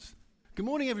Good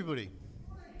morning, everybody.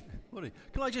 Morning.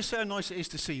 Can I just say how nice it is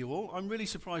to see you all? I'm really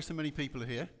surprised how many people are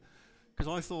here, because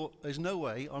I thought there's no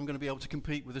way I'm going to be able to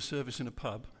compete with a service in a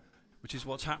pub, which is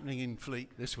what's happening in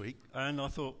Fleet this week. And I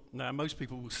thought, now most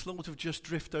people will sort of just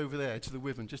drift over there to the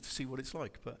Wyvern just to see what it's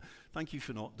like. But thank you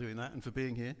for not doing that and for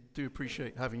being here. Do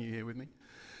appreciate having you here with me.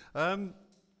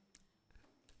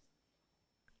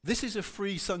 This is a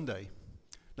free Sunday.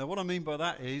 Now, what I mean by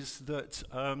that is that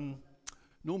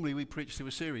normally we preach through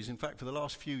a series. In fact, for the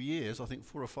last few years, I think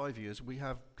 4 or 5 years, we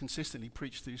have consistently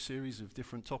preached through a series of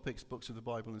different topics, books of the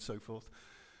Bible and so forth.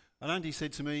 And Andy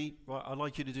said to me, right, I'd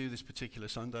like you to do this particular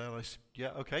Sunday. And I said,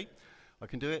 yeah, okay, I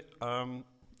can do it.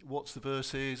 What's the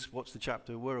verses? What's the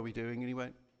chapter? Where are we doing? And he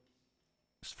went,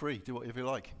 it's free, do whatever you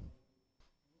like.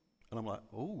 And I'm like,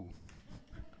 oh,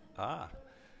 that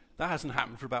hasn't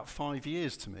happened for about 5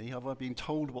 years to me. I've been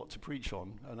told what to preach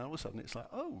on. And all of a sudden it's like,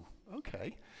 oh,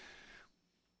 okay.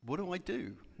 What do I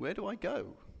do? Where do I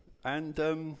go? And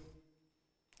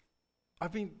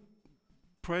I've been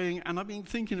praying and I've been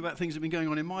thinking about things that have been going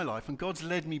on in my life, and God's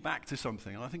led me back to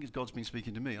something, and I think it's God's been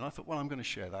speaking to me, and I thought, well, I'm going to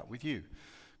share that with you,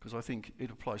 because I think it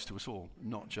applies to us all,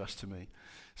 not just to me.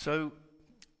 So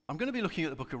I'm going to be looking at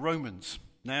the book of Romans.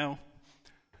 Now,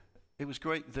 it was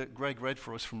great that Greg read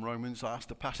for us from Romans. I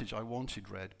asked a passage I wanted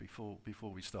read before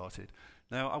we started.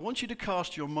 Now, I want you to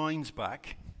cast your minds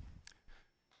back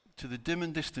to the dim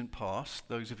and distant past,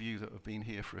 those of you that have been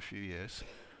here for a few years.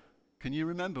 Can you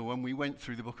remember when we went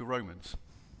through the book of Romans?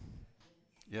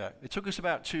 Yeah, it took us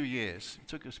about 2 years. It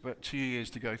took us about 2 years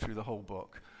to go through the whole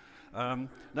book.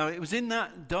 Now, it was in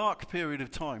that dark period of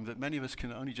time that many of us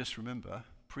can only just remember,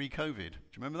 pre-COVID. Do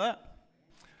you remember that?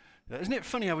 Yeah, isn't it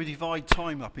funny how we divide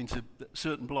time up into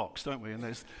certain blocks, don't we? And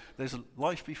there's a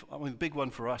life before, I mean, the big one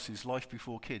for us is life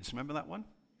before kids. Remember that one?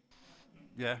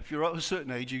 Yeah, if you're at a certain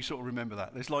age, you sort of remember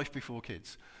that. There's life before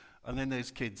kids, and then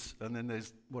there's kids, and then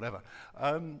there's whatever.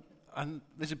 And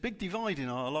there's a big divide in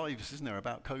our lives, isn't there,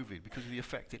 about COVID, because of the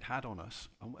effect it had on us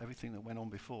and everything that went on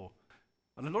before.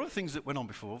 And a lot of things that went on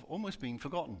before have almost been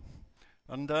forgotten.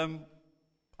 And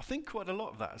I think quite a lot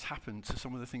of that has happened to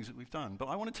some of the things that we've done. But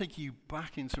I want to take you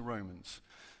back into Romans.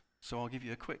 So I'll give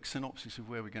you a quick synopsis of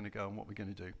where we're going to go and what we're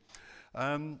going to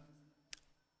do.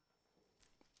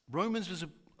 Romans was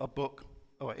a book.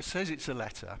 Oh, it says it's a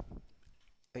letter.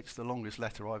 It's the longest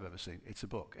letter I've ever seen. It's a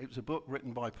book. It was a book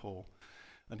written by Paul,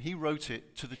 and he wrote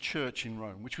it to the church in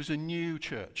Rome, which was a new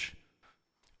church,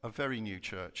 a very new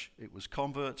church. It was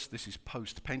converts. This is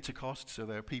post-Pentecost, so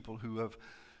there are people who have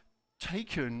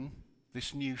taken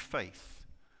this new faith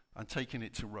and taken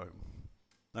it to Rome.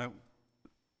 Now,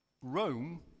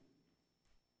 Rome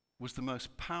was the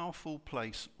most powerful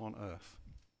place on earth.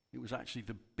 It was actually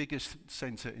the biggest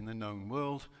center in the known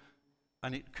world,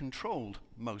 and it controlled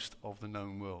most of the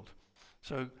known world.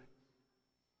 So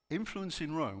influence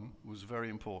in Rome was very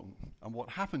important, and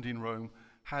what happened in Rome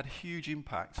had huge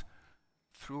impact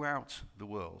throughout the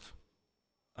world.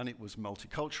 And it was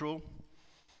multicultural,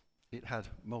 it had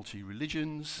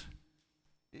multi-religions,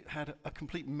 it had a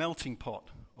complete melting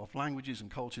pot of languages and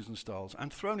cultures and styles,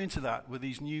 and thrown into that were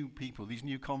these new people, these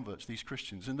new converts, these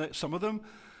Christians, and some of them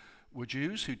were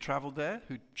Jews who traveled there,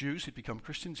 Jews who'd become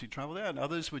Christians who traveled there, and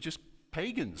others were just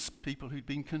pagans, people who'd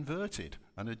been converted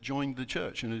and had joined the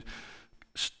church and had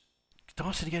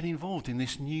started to get involved in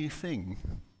this new thing.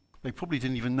 They probably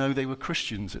didn't even know they were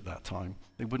Christians at that time.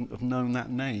 They wouldn't have known that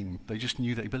name. They just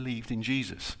knew they believed in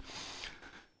Jesus.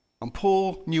 And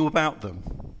Paul knew about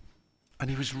them, and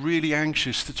he was really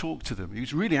anxious to talk to them. He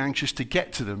was really anxious to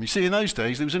get to them. You see, in those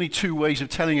days, there was only 2 ways of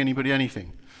telling anybody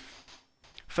anything: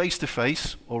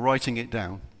 face-to-face or writing it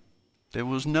down. There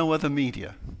was no other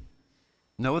media.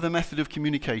 No other method of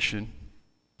communication,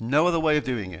 no other way of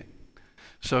doing it.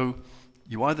 So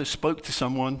you either spoke to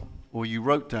someone or you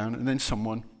wrote down and then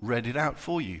someone read it out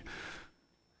for you.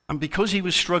 And because he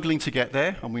was struggling to get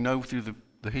there, and we know through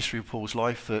the history of Paul's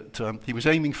life that he was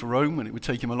aiming for Rome and it would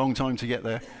take him a long time to get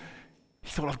there,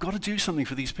 he thought, I've got to do something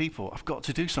for these people. I've got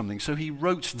to do something. So he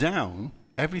wrote down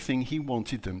everything he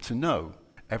wanted them to know,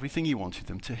 everything he wanted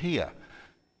them to hear.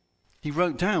 He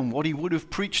wrote down what he would have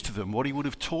preached to them, what he would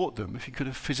have taught them if he could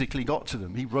have physically got to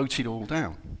them. He wrote it all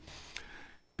down.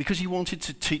 Because he wanted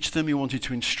to teach them, he wanted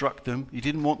to instruct them. He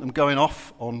didn't want them going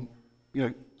off on,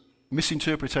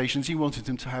 misinterpretations. He wanted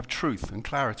them to have truth and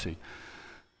clarity.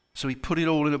 So he put it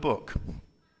all in a book.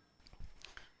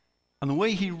 And the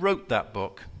way he wrote that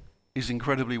book is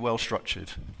incredibly well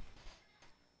structured.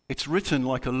 It's written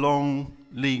like a long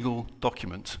legal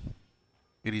document.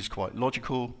 It is quite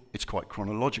logical, it's quite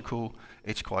chronological,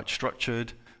 it's quite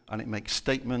structured, and it makes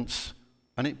statements,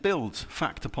 and it builds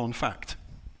fact upon fact.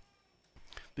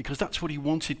 Because that's what he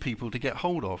wanted people to get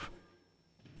hold of.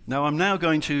 Now, I'm now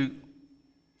going to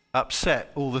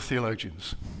upset all the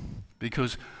theologians,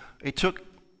 because it took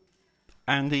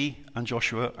Andy and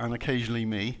Joshua, and occasionally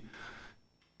me,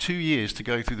 2 years to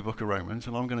go through the book of Romans,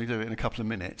 and I'm going to do it in a couple of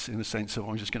minutes, in the sense of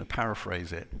I'm just going to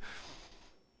paraphrase it.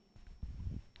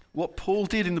 What Paul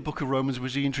did in the book of Romans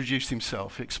was he introduced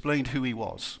himself, he explained who he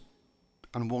was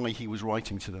and why he was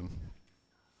writing to them.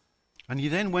 And he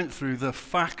then went through the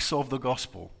facts of the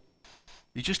gospel.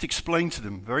 He just explained to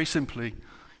them, very simply,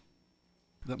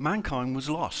 that mankind was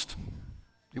lost.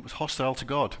 It was hostile to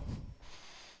God.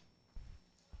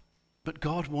 But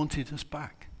God wanted us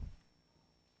back.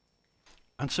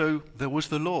 And so there was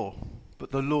the law, but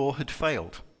the law had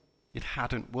failed. It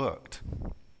hadn't worked.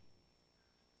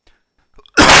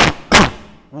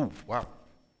 Ooh, wow.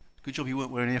 Good job you weren't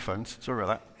wearing earphones. Sorry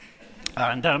about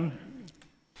that. And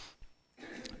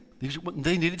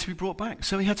they needed to be brought back.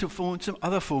 So he had to find some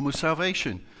other form of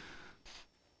salvation,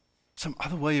 some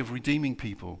other way of redeeming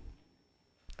people.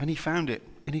 And he found it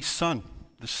in his Son,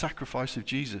 the sacrifice of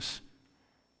Jesus.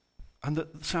 And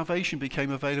that salvation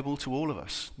became available to all of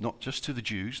us, not just to the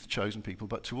Jews, the chosen people,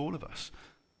 but to all of us.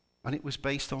 And it was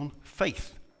based on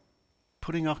faith,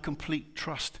 putting our complete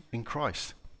trust in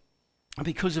Christ. And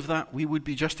because of that, we would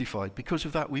be justified. Because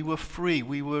of that, we were free,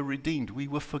 we were redeemed, we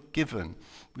were forgiven,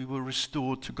 we were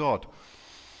restored to God.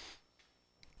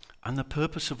 And the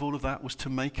purpose of all of that was to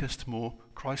make us more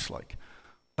Christ-like.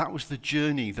 That was the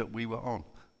journey that we were on.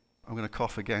 I'm going to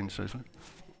cough again. So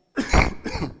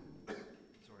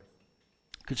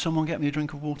could someone get me a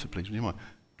drink of water, please? Would you mind?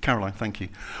 Caroline, thank you.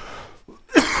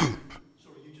 Sorry,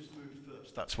 you just moved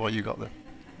first. That's why you got there.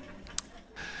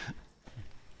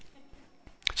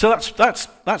 So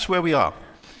that's where we are.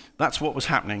 That's what was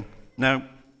happening. Now,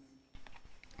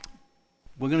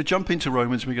 we're going to jump into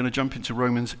Romans. We're going to jump into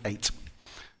Romans 8.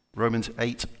 Romans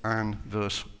 8 and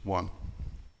verse 1.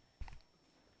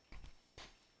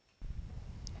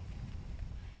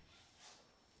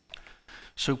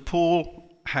 So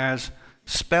Paul has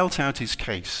spelt out his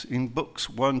case in books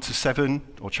 1 to 7,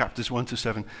 or chapters 1 to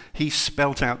 7. He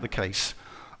spelt out the case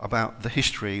about the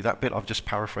history, that bit I've just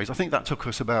paraphrased. I think that took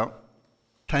us about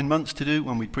 10 months to do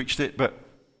when we preached it, but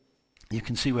you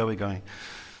can see where we're going.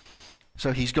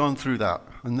 So he's gone through that,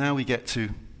 and now we get to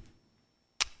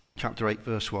chapter 8,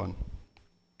 verse 1.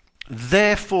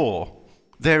 Therefore,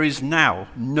 there is now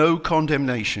no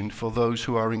condemnation for those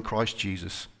who are in Christ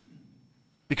Jesus.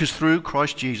 Because through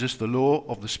Christ Jesus, the law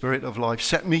of the Spirit of life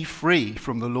set me free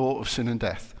from the law of sin and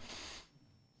death.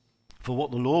 For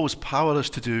what the law was powerless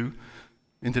to do,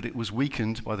 in that it was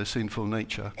weakened by the sinful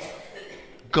nature,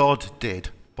 God did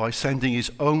by sending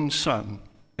his own Son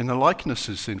in the likeness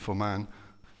of sinful man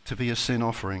to be a sin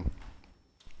offering.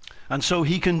 And so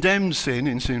he condemned sin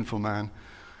in sinful man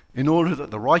in order that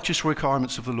the righteous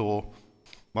requirements of the law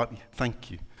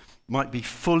might be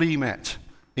fully met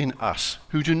in us,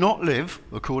 who do not live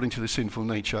according to the sinful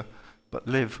nature, but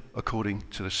live according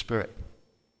to the Spirit.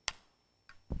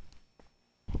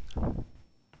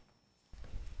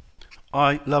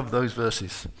 I love those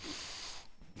verses.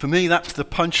 For me, that's the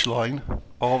punchline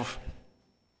of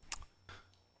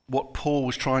what Paul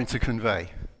was trying to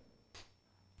convey.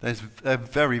 They're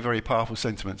very, very powerful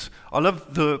sentiments. I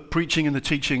love the preaching and the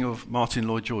teaching of Martin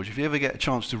Lloyd-George. If you ever get a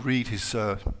chance to read his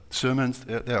sermons,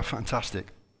 they are fantastic.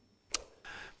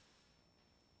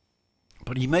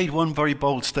 But he made one very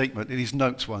bold statement in his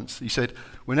notes once. He said,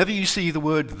 whenever you see the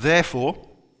word therefore,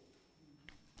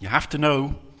 you have to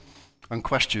know and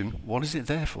question, what is it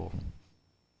there for?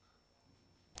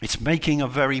 It's making a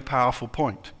very powerful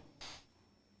point.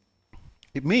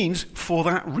 It means for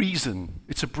that reason.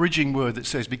 It's a bridging word that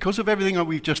says, because of everything that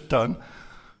we've just done,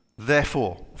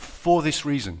 therefore, for this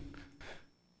reason.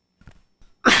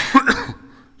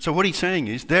 So what he's saying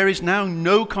is, there is now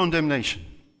no condemnation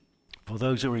for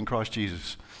those who are in Christ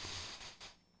Jesus.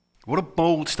 What a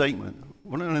bold statement.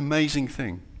 What an amazing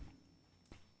thing.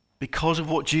 Because of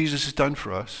what Jesus has done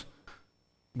for us,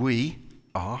 we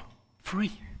are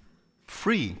free.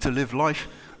 Free to live life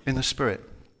in the Spirit.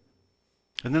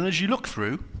 And then as you look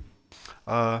through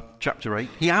chapter 8,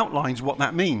 he outlines what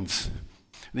that means.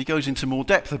 And he goes into more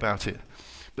depth about it.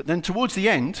 But then towards the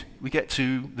end, we get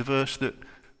to the verse that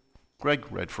Greg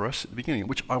read for us at the beginning,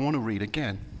 which I want to read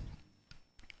again.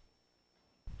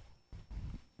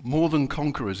 More than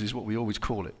conquerors is what we always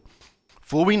call it.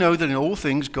 For we know that in all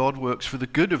things God works for the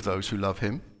good of those who love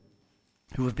him,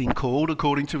 who have been called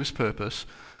according to his purpose.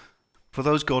 For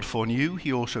those God foreknew,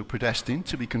 he also predestined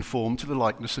to be conformed to the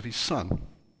likeness of his Son,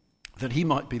 that he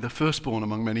might be the firstborn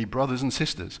among many brothers and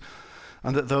sisters,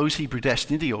 and that those he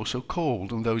predestined he also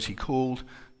called, and those he called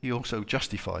he also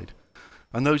justified,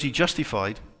 and those he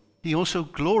justified he also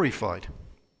glorified.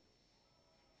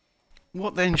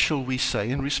 What then shall we say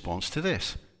in response to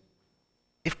this?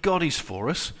 If God is for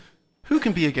us, who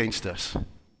can be against us?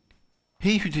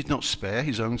 He who did not spare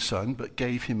his own son, but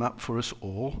gave him up for us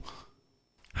all,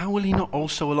 how will he not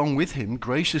also along with him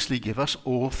graciously give us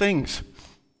all things?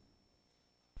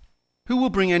 Who will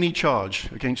bring any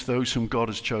charge against those whom God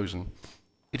has chosen?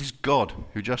 It is God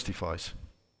who justifies.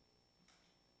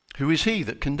 Who is he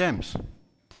that condemns?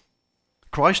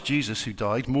 Christ Jesus, who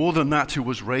died, more than that, who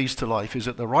was raised to life, is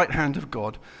at the right hand of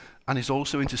God and is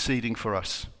also interceding for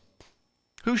us.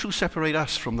 Who shall separate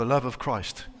us from the love of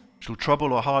Christ? Shall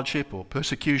trouble or hardship or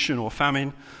persecution or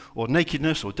famine or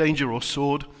nakedness or danger or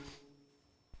sword?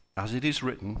 As it is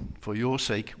written, for your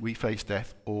sake we face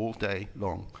death all day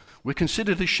long. We're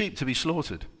considered as sheep to be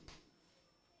slaughtered.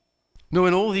 No,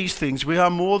 in all these things we are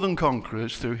more than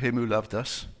conquerors through him who loved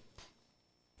us.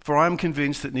 For I am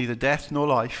convinced that neither death nor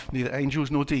life, neither angels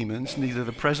nor demons, neither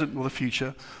the present nor the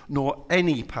future, nor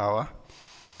any power,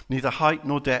 neither height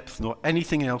nor depth, nor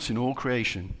anything else in all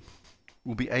creation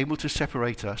will be able to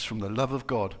separate us from the love of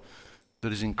God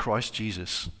that is in Christ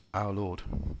Jesus our Lord.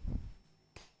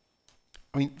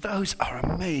 I mean, those are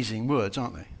amazing words,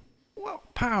 aren't they?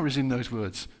 What power is in those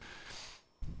words?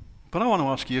 But I want to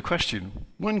ask you a question.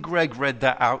 When Greg read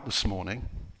that out this morning,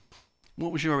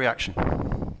 what was your reaction?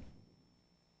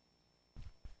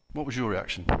 What was your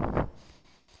reaction?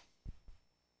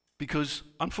 Because,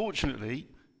 unfortunately,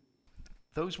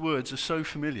 those words are so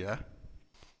familiar,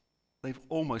 they've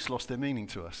almost lost their meaning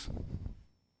to us.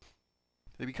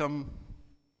 They become,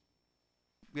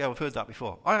 yeah, I've heard that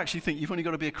before. I actually think you've only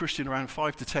got to be a Christian around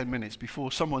 5 to 10 minutes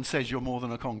before someone says you're more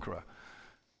than a conqueror.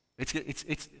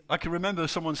 I can remember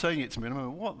someone saying it to me, and I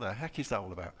remember, what the heck is that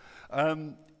all about?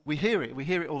 We hear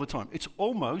it all the time. It's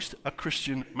almost a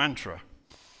Christian mantra.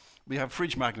 We have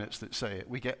fridge magnets that say it.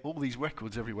 We get all these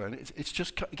records everywhere, and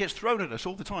it gets thrown at us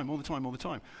all the time.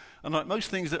 And like most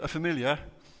things that are familiar,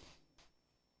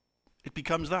 it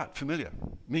becomes that, familiar,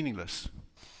 meaningless.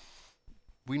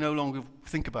 We no longer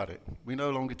think about it. We no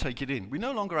longer take it in. We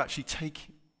no longer actually take,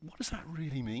 what does that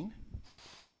really mean?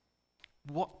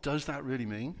 What does that really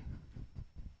mean?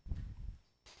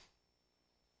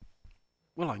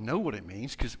 Well, I know what it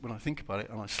means, because when I think about it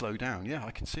and I slow down, yeah,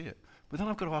 I can see it. But then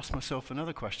I've got to ask myself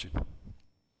another question.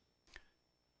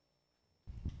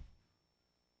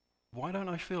 Why don't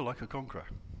I feel like a conqueror?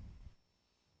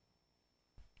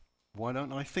 Why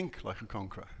don't I think like a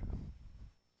conqueror?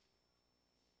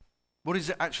 What does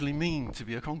it actually mean to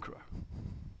be a conqueror?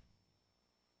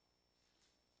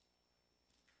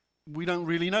 We don't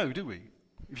really know, do we?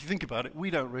 If you think about it, we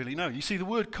don't really know. You see, the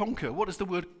word conquer, what does the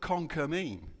word conquer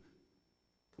mean?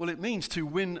 Well, it means to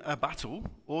win a battle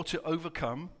or to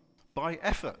overcome by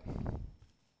effort.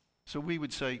 So we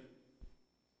would say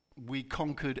we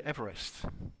conquered Everest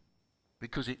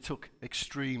because it took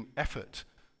extreme effort.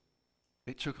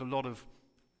 It took a lot of,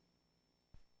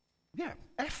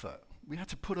 effort. We had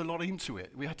to put a lot into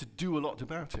it. We had to do a lot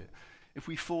about it. If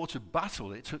we fought a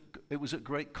battle, it was at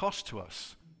great cost to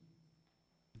us.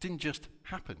 It didn't just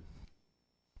happen.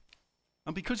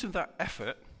 And because of that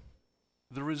effort,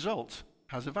 the result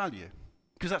has a value.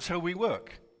 Because that's how we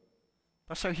work.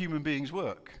 That's how human beings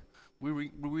work.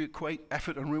 We equate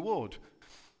effort and reward.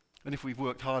 And if we've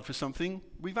worked hard for something,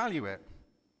 we value it.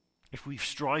 If we've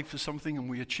strived for something and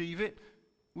we achieve it,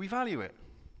 we value it.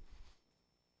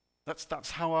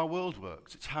 That's how our world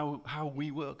works. It's how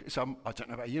we work. I don't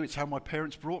know about you, it's how my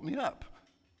parents brought me up.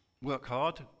 Work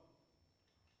hard,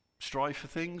 strive for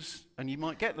things, and you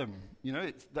might get them. You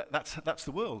know, that's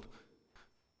the world.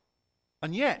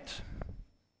 And yet,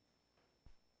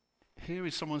 here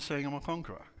is someone saying I'm a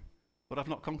conqueror, but I've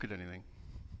not conquered anything.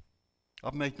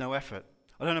 I've made no effort.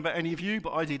 I don't know about any of you,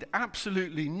 but I did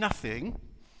absolutely nothing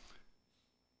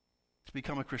to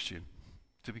become a Christian,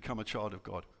 to become a child of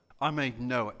God. I made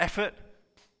no effort.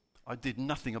 I did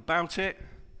nothing about it.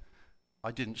 I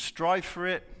didn't strive for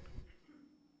it.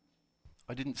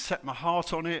 I didn't set my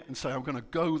heart on it and say, I'm going to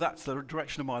go, that's the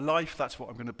direction of my life, that's what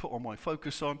I'm going to put all my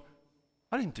focus on.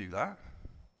 I didn't do that.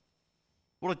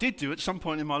 What I did do at some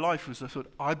point in my life was I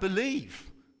thought, I believe.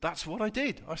 That's what I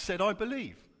did. I said, I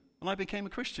believe. And I became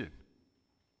a Christian.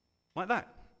 Like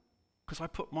that. Because I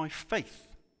put my faith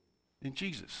in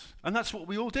Jesus. And that's what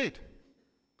we all did.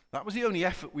 That was the only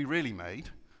effort we really made.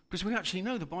 Because we actually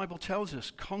know the Bible tells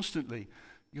us constantly,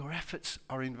 your efforts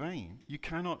are in vain. You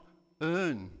cannot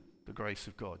earn the grace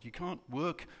of God. You can't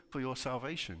work for your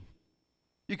salvation.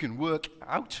 You can work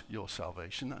out your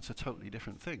salvation. That's a totally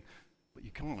different thing. But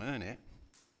you can't earn it.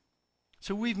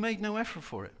 So we've made no effort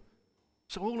for it.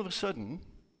 So all of a sudden,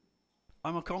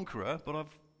 I'm a conqueror, but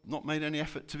I've not made any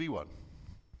effort to be one.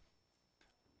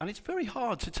 And it's very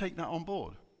hard to take that on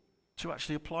board. to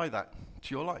actually apply that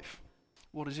to your life.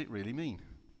 What does it really mean?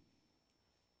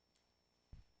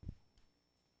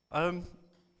 I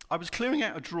was clearing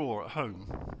out a drawer at home,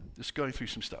 just going through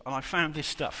some stuff, and I found this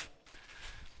stuff.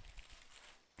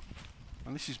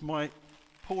 And this is my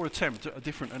poor attempt at a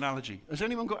different analogy. Has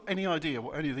anyone got any idea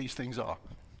what any of these things are?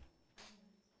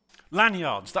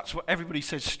 Lanyards, that's what everybody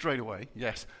says straight away,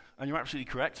 yes. And you're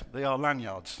absolutely correct, they are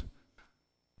lanyards.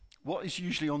 What is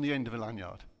usually on the end of a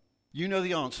lanyard? You know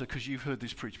the answer because you've heard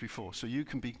this preached before, so you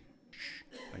can be,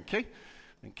 thank you,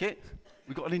 thank you.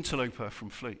 We've got an interloper from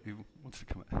Fleet who wants to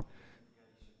come out.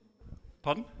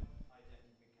 Pardon?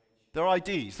 They're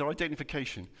IDs, they're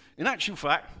identification. In actual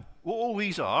fact, what all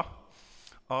these are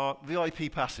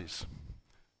VIP passes.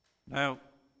 Now,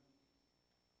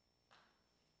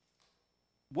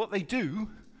 what they do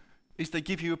is they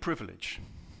give you a privilege.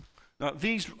 Now,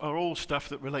 these are all stuff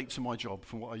that relate to my job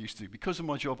from what I used to do. Because of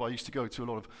my job, I used to go to a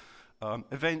lot of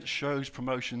events, shows,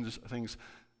 promotions, things,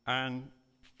 and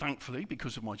thankfully,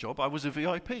 because of my job, I was a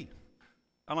VIP.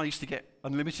 And I used to get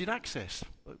unlimited access.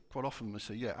 Quite often they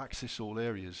say, yeah, access all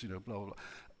areas, blah, blah, blah.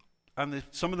 And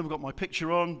some of them have got my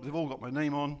picture on, they've all got my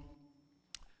name on.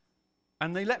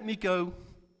 And they let me go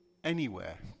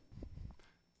anywhere.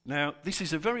 Now, this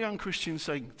is a very unchristian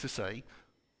thing to say,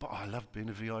 but I love being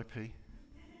a VIP.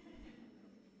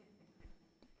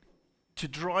 To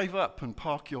drive up and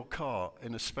park your car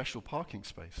in a special parking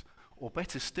space, or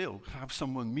better still, have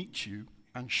someone meet you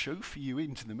and chauffeur you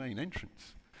into the main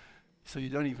entrance, so you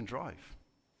don't even drive.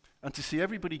 And to see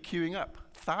everybody queuing up,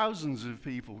 thousands of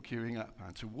people queuing up,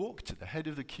 and to walk to the head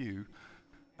of the queue,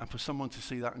 and for someone to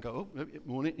see that and go, oh,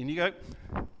 morning, in you go.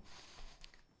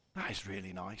 That is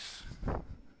really nice.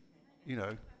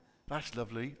 That's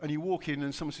lovely. And you walk in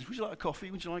and someone says, would you like a coffee?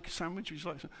 Would you like a sandwich? Would you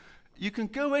like some? You can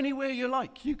go anywhere you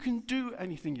like. You can do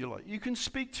anything you like. You can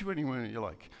speak to anyone you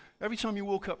like. Every time you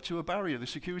walk up to a barrier, the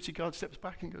security guard steps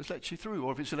back and lets you through.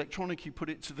 Or if it's electronic, you put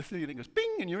it to the thing and it goes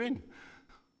bing and you're in.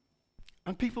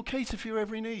 And people cater for your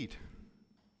every need.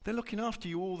 They're looking after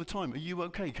you all the time. Are you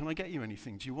okay? Can I get you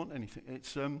anything? Do you want anything?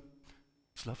 It's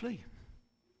lovely.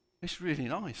 It's really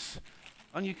nice.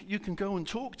 And you can go and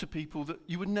talk to people that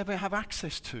you would never have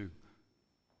access to.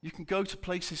 You can go to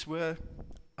places where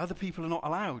other people are not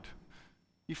allowed.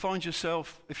 You find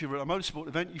yourself, if you're at a motorsport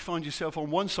event, you find yourself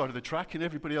on one side of the track and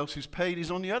everybody else who's paid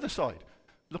is on the other side,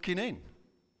 looking in.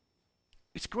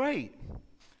 It's great.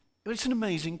 It's an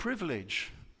amazing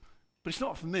privilege. But it's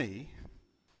not for me.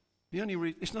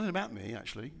 It's nothing about me,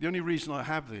 actually. The only reason I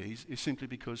have these is simply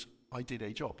because I did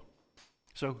a job.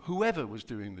 So whoever was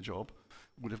doing the job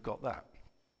would have got that.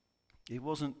 It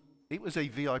was a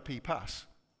VIP pass,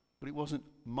 but it wasn't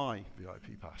my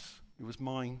VIP pass. It was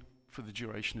mine for the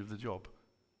duration of the job,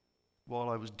 while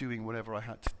I was doing whatever I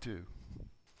had to do.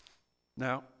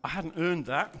 Now, I hadn't earned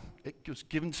that. It was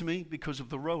given to me because of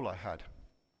the role I had.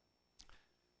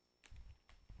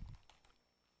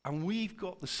 And we've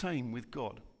got the same with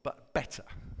God, but better.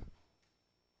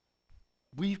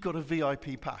 We've got a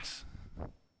VIP pass.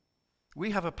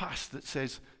 We have a pass that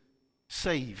says,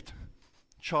 saved,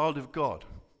 child of God,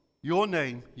 your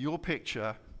name, your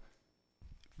picture,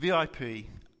 VIP,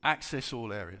 access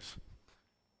all areas.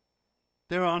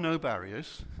 There are no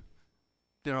barriers.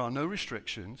 There are no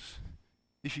restrictions.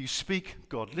 If you speak,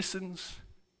 God listens.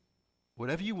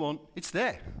 Whatever you want, it's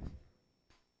there.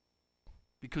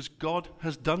 Because God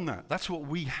has done that. That's what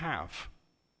we have.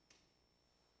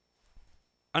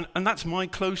 And that's my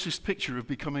closest picture of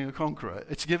becoming a conqueror.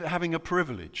 It's having a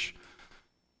privilege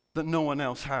that no one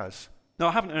else has. Now,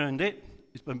 I haven't earned it.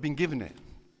 I've been given it.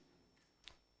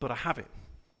 But I have it.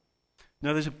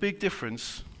 Now, there's a big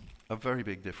difference, a very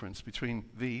big difference, between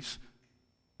these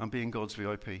and being God's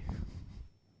VIP.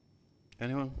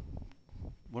 Anyone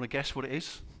want to guess what it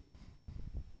is?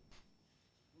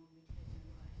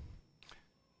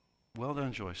 Well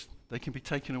done, Joyce. They can be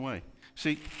taken away.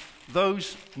 See,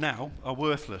 those now are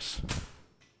worthless.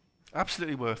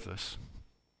 Absolutely worthless.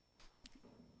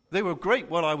 They were great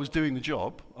while I was doing the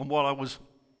job and while I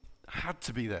had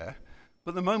to be there.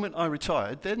 But the moment I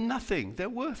retired, they're nothing. They're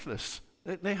worthless.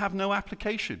 They have no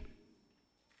application.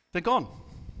 They're gone.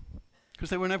 Because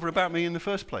they were never about me in the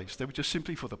first place. They were just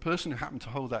simply for the person who happened to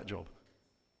hold that job.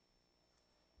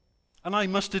 And I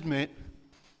must admit,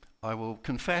 I will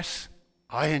confess,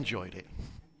 I enjoyed it.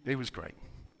 It was great.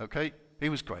 Okay? It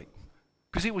was great.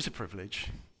 Because it was a privilege.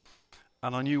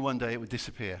 And I knew one day it would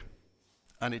disappear.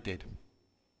 And it did.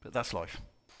 But that's life.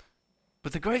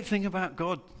 But the great thing about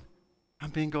God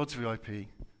and being God's VIP,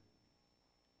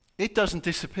 it doesn't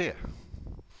disappear.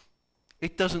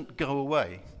 It doesn't go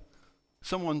away.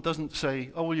 Someone doesn't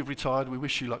say, oh, well, you've retired, we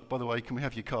wish you luck. By the way, can we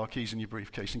have your car keys and your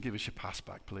briefcase and give us your pass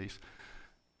back, please?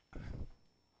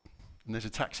 And there's a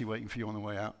taxi waiting for you on the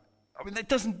way out. I mean, it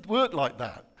doesn't work like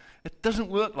that. It doesn't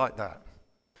work like that.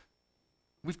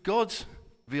 With God's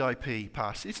VIP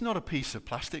pass, it's not a piece of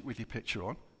plastic with your picture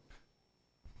on.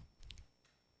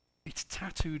 It's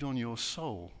tattooed on your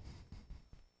soul.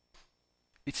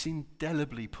 It's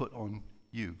indelibly put on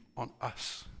you, on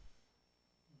us.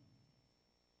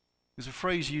 There's a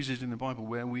phrase used in the Bible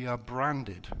where we are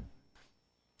branded.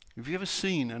 Have you ever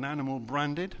seen an animal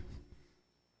branded?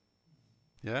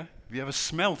 Yeah? Have you ever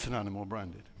smelt an animal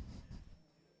branded?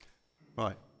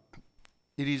 Right.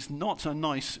 It is not a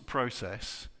nice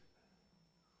process.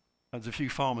 There's a few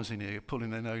farmers in here pulling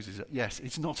their noses at. Yes,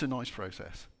 it's not a nice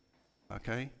process.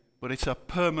 Okay? But it's a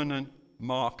permanent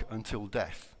mark until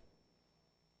death.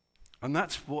 And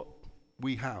that's what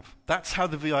we have. That's how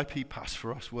the VIP pass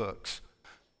for us works.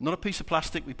 Not a piece of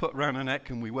plastic we put around our neck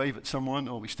and we wave at someone,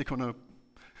 or we stick on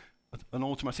an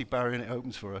automatic barrier and it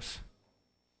opens for us.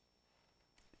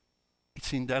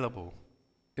 It's indelible,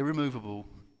 irremovable,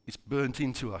 it's burnt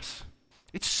into us.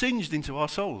 It's singed into our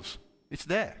souls. It's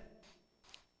there.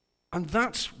 And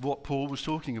that's what Paul was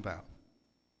talking about.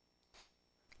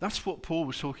 That's what Paul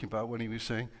was talking about when he was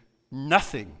saying,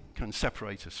 nothing can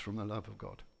separate us from the love of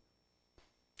God.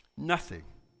 Nothing.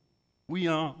 We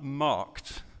are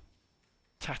marked,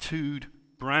 tattooed,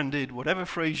 branded, whatever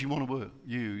phrase you want to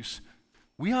use.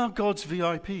 We are God's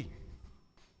VIP.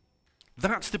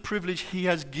 That's the privilege he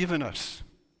has given us.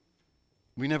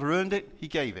 We never earned it, he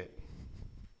gave it.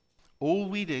 All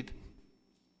we did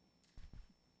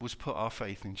was put our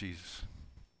faith in Jesus.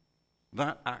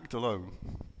 That act alone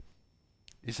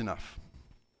is enough.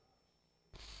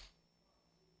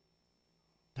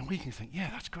 And we can think, yeah,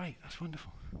 that's great, that's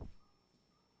wonderful.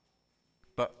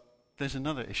 But there's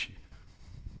another issue.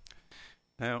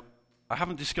 Now, I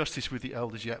haven't discussed this with the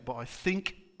elders yet, but I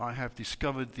think I have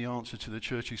discovered the answer to the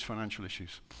church's financial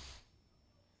issues.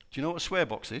 Do you know what a swear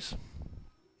box is?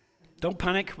 Don't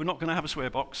panic, we're not going to have a swear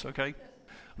box, okay?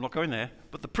 I'm not going there,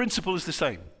 but the principle is the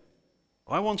same.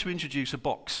 I want to introduce a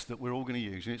box that we're all going to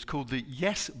use, and it's called the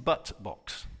yes but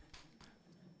box.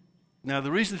 Now,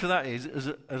 the reason for that is, as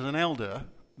an elder,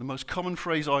 the most common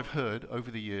phrase I've heard over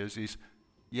the years is,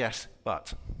 yes,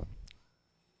 but.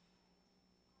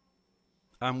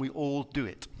 And we all do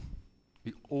it.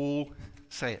 We all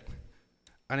say it.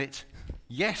 And it's,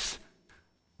 yes,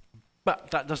 but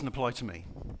that doesn't apply to me.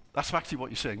 That's actually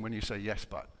what you're saying when you say yes,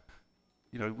 but.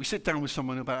 You know, we sit down with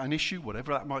someone about an issue,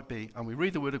 whatever that might be, and we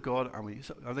read the Word of God,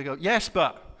 and they go, yes,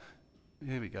 but.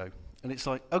 Here we go. And it's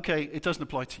like, okay, it doesn't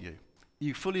apply to you.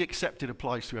 You fully accept it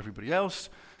applies to everybody else.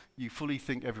 You fully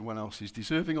think everyone else is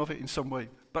deserving of it in some way,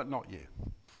 but not you.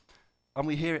 And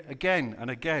we hear it again and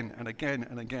again and again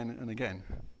and again and again.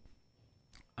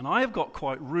 And I have got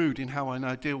quite rude in how I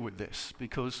now deal with this,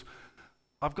 because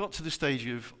I've got to the stage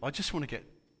of, I just want to get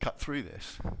cut through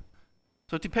this.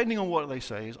 So depending on what they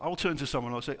say, is I'll turn to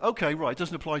someone and I'll say, okay, right, it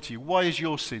doesn't apply to you. Why is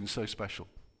your sin so special?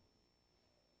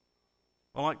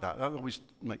 I like that. That always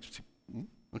makes,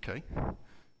 okay.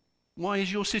 Why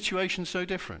is your situation so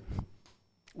different?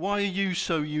 Why are you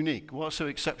so unique? What's so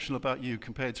exceptional about you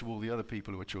compared to all the other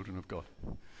people who are children of God?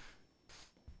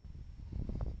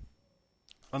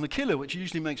 And the killer, which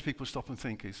usually makes people stop and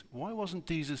think, is, why wasn't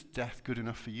Jesus' death good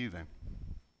enough for you then?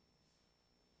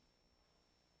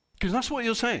 Because that's what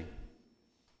you're saying.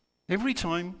 Every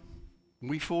time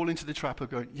we fall into the trap of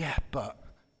going, yeah, but,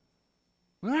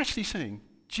 we're actually saying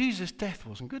Jesus' death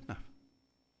wasn't good enough.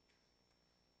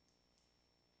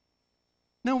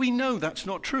 Now we know that's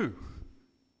not true.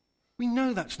 We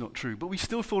know that's not true, but we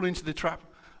still fall into the trap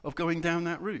of going down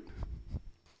that route.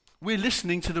 We're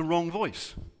listening to the wrong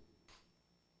voice.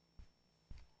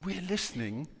 We're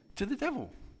listening to the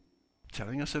devil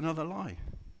telling us another lie.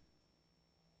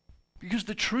 Because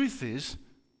the truth is,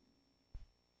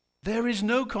 there is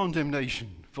no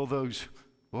condemnation for those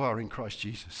who are in Christ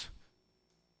Jesus.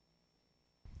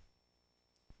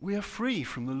 We are free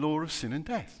from the law of sin and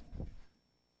death.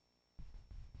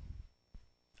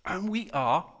 And we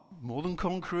are more than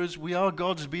conquerors. We are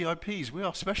God's VIPs. We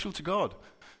are special to God.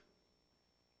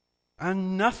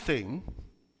 And nothing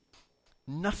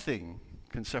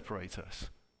can separate us,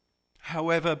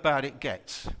 however bad it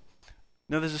gets.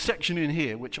 Now, there's a section in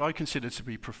here which I consider to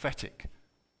be prophetic.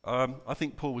 I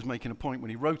think Paul was making a point when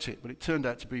he wrote it, but it turned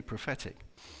out to be prophetic.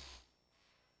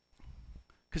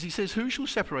 Because he says, who shall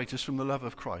separate us from the love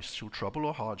of Christ? Shall trouble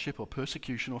or hardship or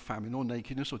persecution or famine or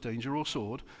nakedness or danger or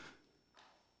sword?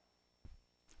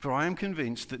 For I am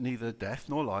convinced that neither death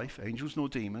nor life, angels nor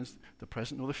demons, the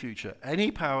present nor the future,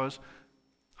 any powers,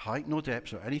 height nor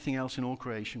depth or anything else in all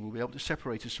creation will be able to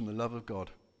separate us from the love of God.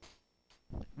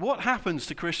 What happens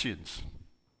to Christians?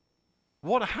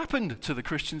 What happened to the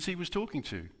Christians he was talking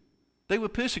to? They were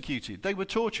persecuted, they were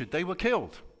tortured, they were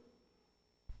killed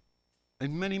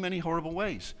in many, many horrible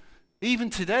ways. Even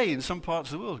today, in some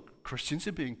parts of the world, Christians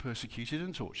are being persecuted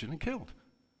and tortured and killed.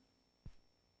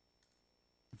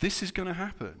 This is going to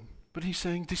happen. But he's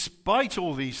saying, despite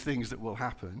all these things that will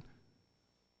happen,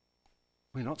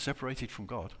 we're not separated from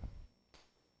God.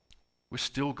 We're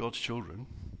still God's children.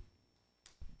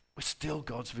 We're still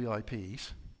God's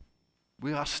VIPs.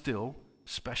 We are still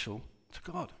special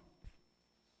to God.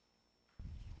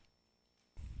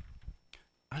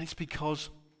 And it's because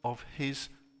of his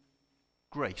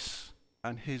grace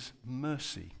and his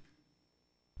mercy.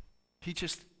 He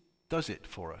just does it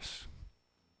for us.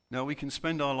 Now, we can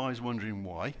spend our lives wondering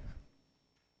why.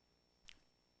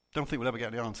 Don't think we'll ever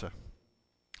get the answer.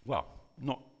 Well,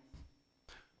 not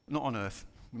on earth.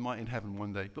 We might in heaven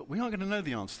one day. But we aren't going to know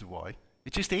the answer to why.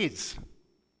 It just is.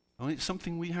 And it's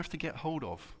something we have to get hold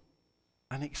of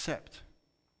and accept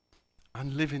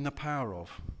and live in the power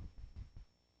of.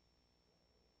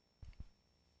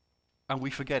 And we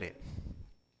forget it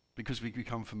because we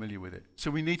become familiar with it.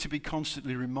 So we need to be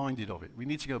constantly reminded of it. We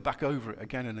need to go back over it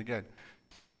again and again.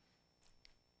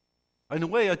 In a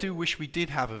way, I do wish we did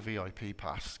have a VIP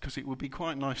pass, because it would be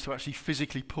quite nice to actually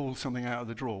physically pull something out of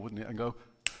the drawer, wouldn't it, and go,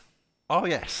 oh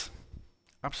yes,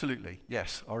 absolutely,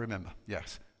 yes, I remember,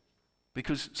 yes.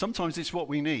 Because sometimes it's what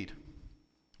we need.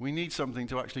 We need something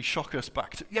to actually shock us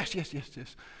back to, yes,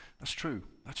 that's true.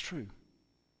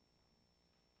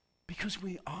 Because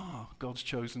we are God's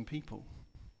chosen people.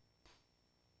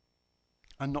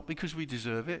 And not because we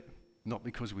deserve it, not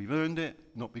because we've earned it,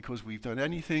 not because we've done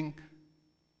anything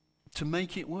to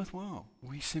make it worthwhile.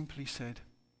 We simply said,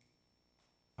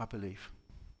 I believe.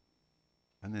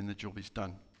 And then the job is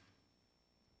done.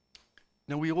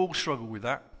 Now, we all struggle with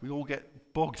that. We all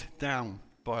get bogged down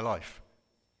by life.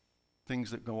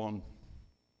 Things that go on.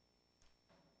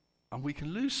 And we can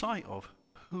lose sight of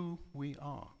who we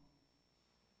are.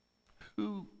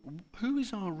 Who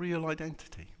is our real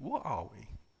identity? What are we?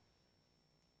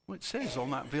 Well, it says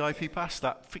on that VIP pass,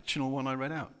 that fictional one I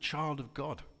read out, child of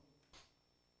God.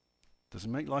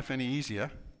 Doesn't make life any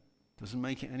easier, doesn't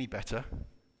make it any better,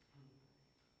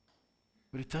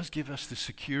 but it does give us the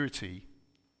security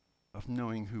of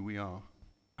knowing who we are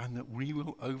and that we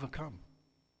will overcome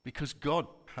because God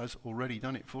has already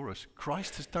done it for us.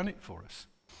 Christ has done it for us.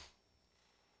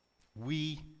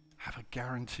 We have a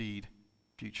guaranteed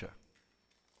future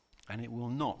and it will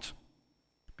not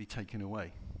be taken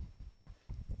away.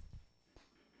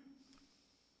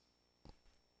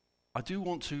 I do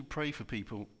want to pray for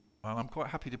people. And I'm quite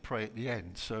happy to pray at the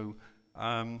end. So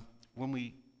when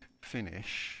we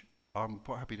finish, I'm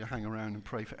quite happy to hang around and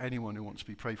pray for anyone who wants to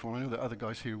be prayed for. I know that other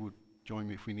guys here would join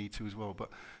me if we need to as well. But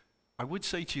I would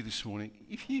say to you this morning,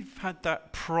 if you've had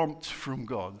that prompt from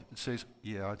God that says,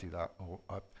 yeah, I do that,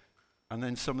 and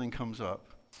then something comes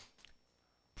up,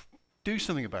 do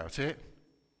something about it.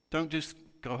 Don't just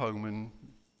go home and,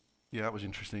 yeah, that was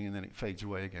interesting, and then it fades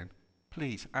away again.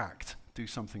 Please act. Do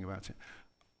something about it.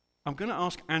 I'm going to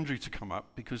ask Andrew to come up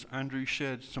because Andrew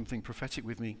shared something prophetic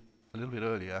with me a little bit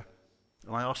earlier,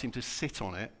 and I asked him to sit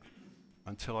on it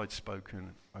until I'd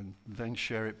spoken and then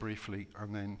share it briefly,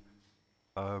 and then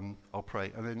I'll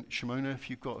pray. And then, Shimona, if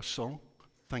you've got a song,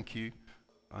 thank you,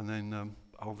 and then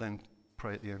I'll then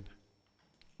pray at the end.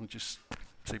 We'll just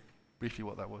say briefly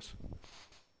what that was.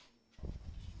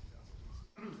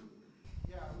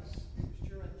 Yeah, it was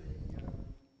during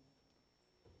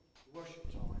the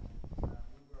worship time.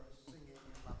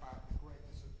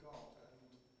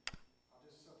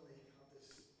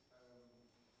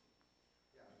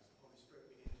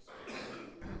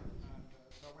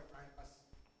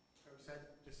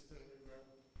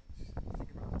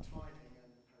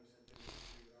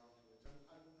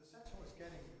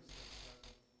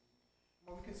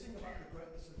 We can sing about the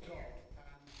greatness of God,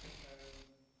 and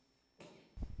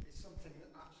it's something that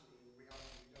actually in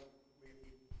reality we don't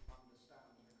really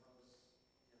understand because,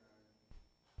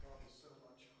 God is so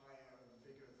much higher and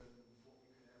bigger than what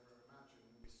we could ever imagine,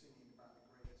 and we're singing about the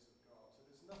greatness of God. So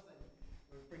there's nothing,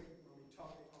 when we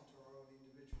target onto our own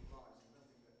individual lives, there's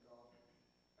nothing that God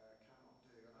cannot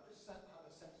do. And I just had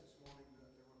a sense this morning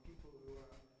that there were people who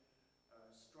are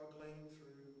struggling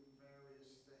through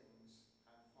various things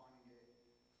and finding it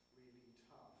really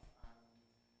tough, and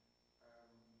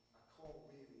a call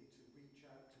really to reach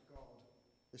out to God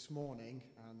this morning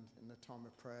and in the time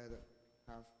of prayer that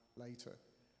I have later,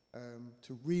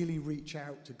 to really reach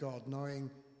out to God, knowing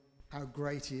how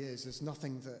great he is. There's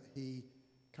nothing that he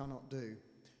cannot do.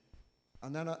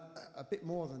 And then a bit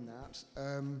more than that,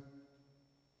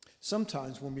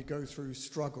 sometimes when we go through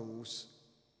struggles,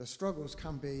 the struggles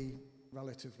can be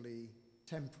relatively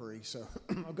temporary. So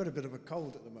I've got a bit of a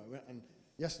cold at the moment, and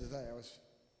yesterday I was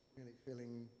really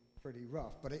feeling pretty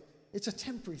rough. But it's a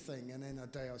temporary thing, and in a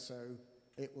day or so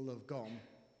it will have gone,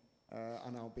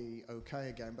 and I'll be okay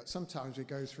again. But sometimes we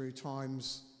go through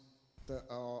times that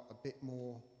are a bit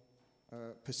more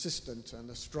persistent, and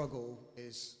the struggle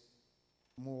is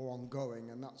more ongoing,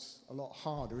 and that's a lot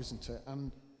harder, isn't it?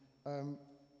 And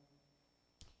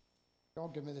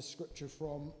God gave me this scripture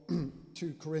from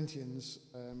 2 Corinthians,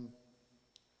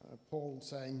 Paul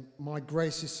saying, "My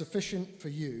grace is sufficient for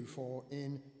you, for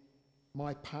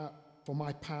my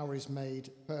power is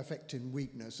made perfect in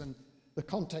weakness." And the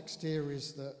context here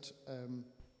is that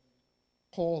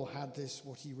Paul had this,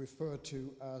 what he referred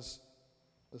to as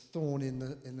the thorn in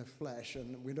the flesh,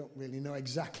 and we don't really know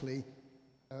exactly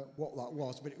what that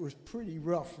was, but it was pretty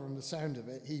rough from the sound of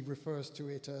it. He refers to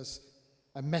it as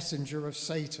a messenger of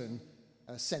Satan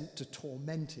sent to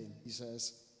torment him, he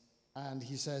says. And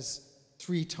he says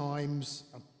 3 times,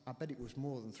 I bet it was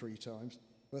more than 3 times,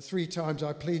 but 3 times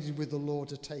I pleaded with the Lord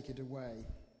to take it away.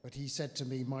 But he said to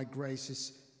me, "My grace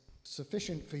is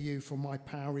sufficient for you, for my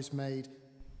power is made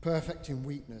perfect in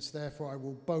weakness. Therefore I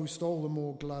will boast all the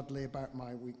more gladly about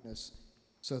my weakness,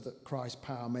 so that Christ's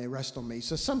power may rest on me."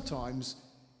 So sometimes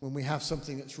when we have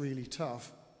something that's really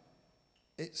tough,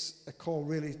 it's a call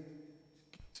really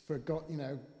for God,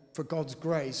 for God's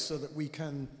grace, so that we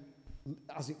can,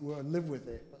 as it were, live with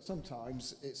it. But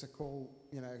sometimes it's a call,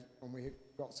 when we've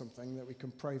got something, that we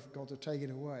can pray for God to take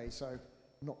it away. So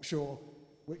I'm not sure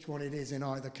which one it is in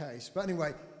either case. But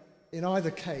anyway, in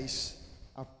either case,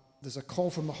 there's a call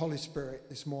from the Holy Spirit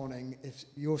this morning, if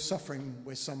you're suffering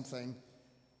with something,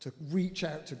 to reach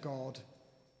out to God,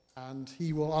 and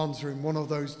he will answer in one of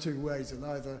those 2 ways, and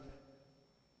either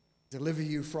deliver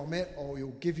you from it, or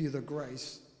he'll give you the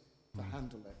grace to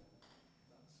handle it.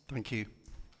 Thank you.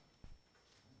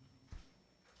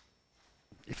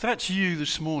 If that's you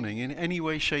this morning, in any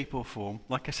way, shape or form,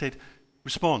 like I said,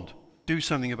 respond. Do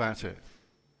something about it.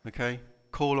 Okay?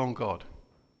 Call on God.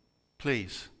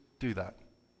 Please do that.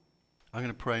 I'm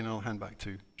going to pray and I'll hand back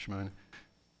to Shimona.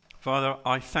 Father,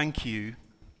 I thank you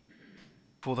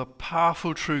for the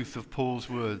powerful truth of Paul's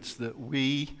words, that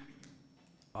we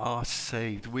are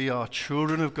saved. We are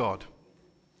children of God.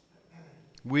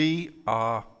 We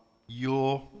are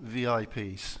your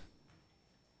VIPs.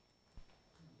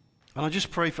 And I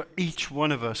just pray for each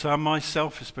one of us, and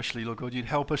myself especially, Lord God, you'd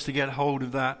help us to get hold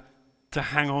of that, to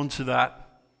hang on to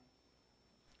that,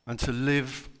 and to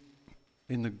live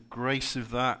in the grace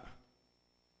of that,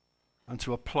 and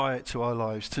to apply it to our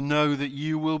lives, to know that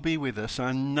you will be with us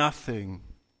and nothing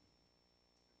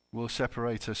will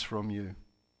separate us from you.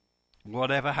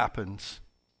 Whatever happens,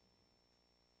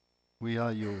 we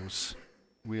are yours.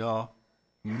 We are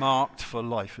marked for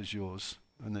life as yours,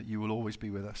 and that you will always be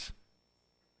with us.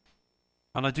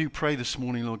 And I do pray this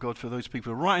morning, Lord God, for those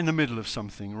people right in the middle of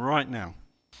something right now,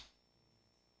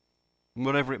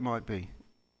 whatever it might be,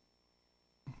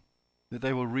 that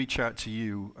they will reach out to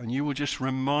you, and you will just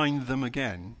remind them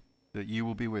again that you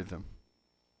will be with them.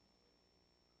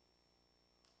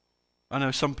 I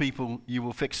know some people you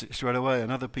will fix it straight away,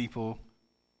 and other people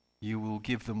you will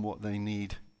give them what they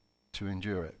need to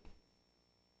endure it.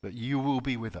 But you will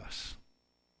be with us.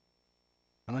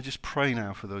 And I just pray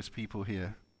now for those people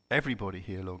here, everybody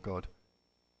here, Lord God,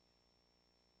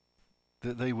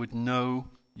 that they would know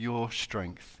your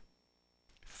strength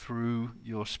through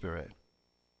your Spirit.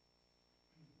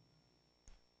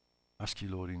 Ask you,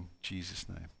 Lord, in Jesus'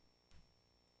 name.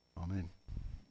 Amen.